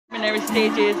preliminary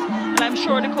stages, and I'm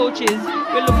sure the coaches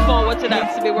will look forward to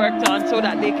that to be worked on so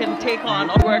that they can take on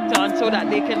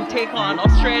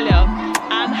Australia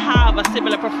and have a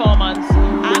similar performance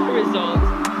and result.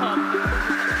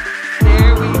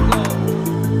 There we go.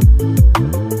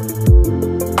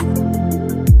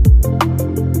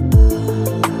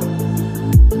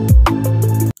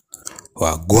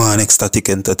 Well, go on, Ecstatic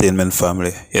Entertainment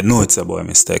family. You know it's a boy,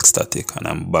 Mr. Ecstatic, and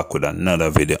I'm back with another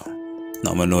video.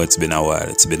 Now I know it's been a while.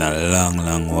 It's been a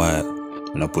long while.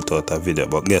 I put out a video,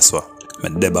 but guess what?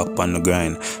 I'm dead back on the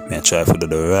grind. I try to do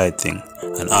the right thing,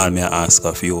 and all me ask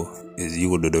of you is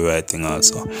you do the right thing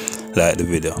also. Like the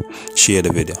video, share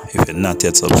the video. If you're not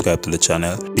yet subscribed to the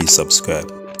channel, please subscribe.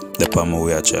 The time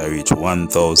we are trying to reach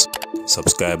 1,000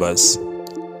 subscribers.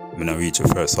 I'm not reach the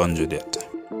first 100 yet,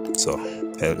 so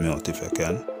help me out if you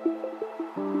can.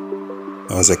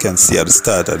 As you can see at the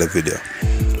start of the video,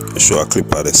 I show a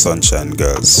clip of the Sunshine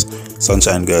Girls.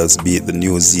 Sunshine Girls beat the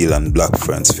New Zealand Black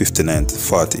Ferns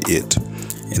 59-48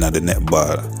 in the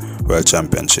netball World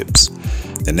Championships.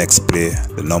 The next play,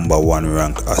 the #1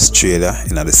 ranked Australia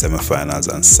in the semi-finals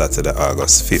on Saturday,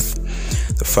 August 5th.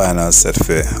 The finals set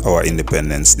for our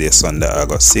Independence Day, Sunday,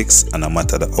 August 6th, and no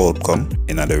matter the outcome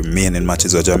in the remaining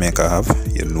matches that Jamaica have,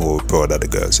 you know we're proud of the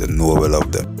girls, you know we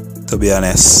love them. To be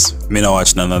honest, me not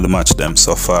watch none of the match them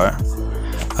so far.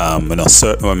 I'm not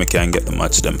certain when we can get the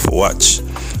match them for watch,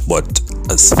 but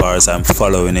as far as I'm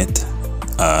following it,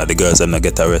 the girls have not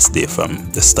get a rest day from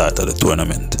the start of the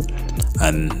tournament,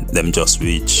 and them just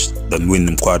win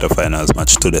them quarterfinals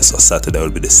match today, so Saturday will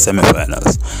be the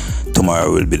semi-finals.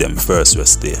 Tomorrow will be them first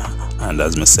rest day, and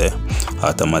as me say,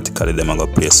 automatically them are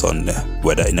going to play Sunday,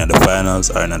 whether in the finals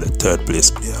or in the third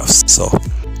place playoffs. So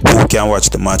who can watch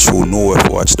the match, who know if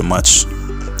to watch the match,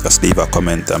 just leave a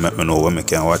comment and let me know when we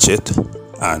can watch it.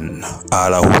 And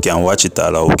all who can watch it,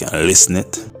 all who can listen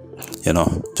it, you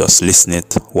know, just listen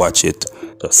it, watch it,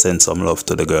 just send some love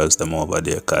to the girls them over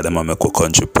there, because them make our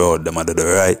country proud, them do the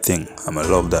right thing, and I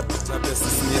love that.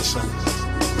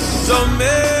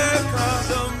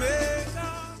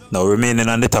 Now remaining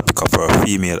on the topic of our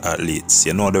female athletes,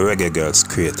 you know the reggae girls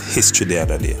create history the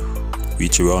other day.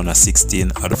 Reach round of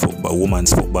 16 at the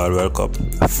Women's Football World Cup,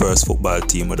 the first football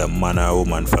team with a man or a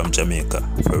woman from Jamaica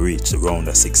for reach the round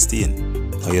of 16.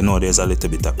 Now you know there's a little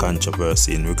bit of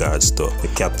controversy in regards to the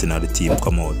captain of the team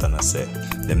come out and I say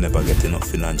them never get enough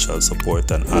financial support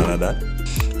and all of that.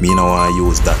 Me now want to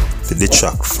use that to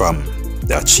detract from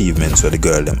the achievements where the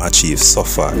girl them achieved so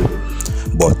far.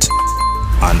 But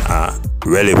on a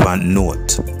relevant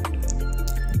note,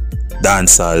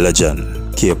 dancehall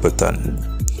legend Capleton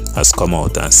has come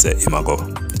out and said him a go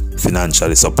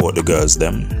financially support the girls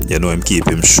them. You know him keep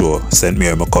him sure, St.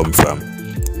 Mary me come from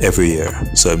every year.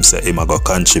 So him say him a go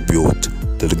contribute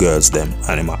to the girls them,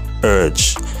 and him a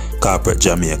urge corporate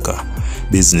Jamaica,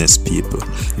 business people,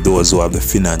 those who have the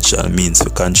financial means to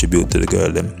contribute to the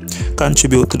girl them.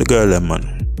 Contribute to the girl them,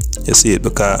 man. You see it,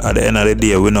 because at the end of the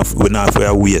day we not have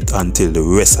to wait until the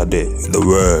rest of the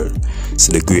world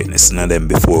see the greatness in them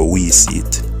before we see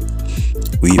it.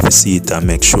 We even see it and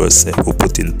make sure say, we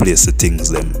put in place the things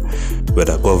them,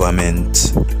 whether government,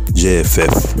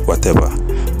 JFF, whatever,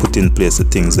 put in place the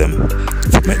things them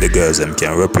to make the girls them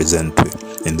can represent we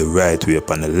in the right way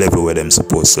upon the level where them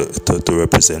supposed to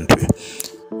represent we.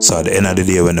 So at the end of the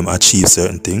day when them achieve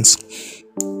certain things,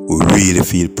 we really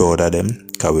feel proud of them,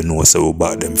 because we know so we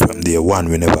back them from day one.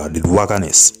 We never did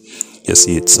wagoness. You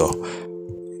see it, so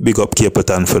big up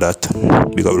Capleton for that.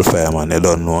 Big up the fireman. They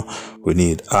don't know. We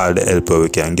need all the help we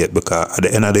can get, because at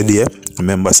the end of the day,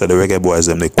 remember so the reggae boys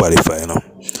them they qualify, you know,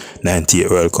 98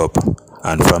 World Cup,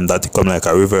 and from that it come like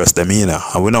a reverse them, you know,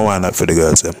 and we don't want that for the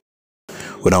girls them.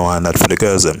 We don't want that for the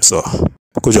girls them, so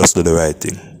we could just do the right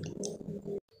thing.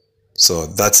 So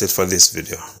that's it for this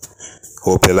video.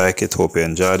 Hope you like it, hope you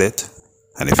enjoyed it,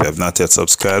 and if you have not yet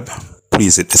subscribed,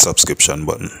 please hit the subscription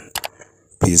button.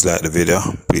 Please like the video,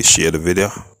 please share the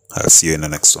video. I'll see you in the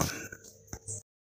next one.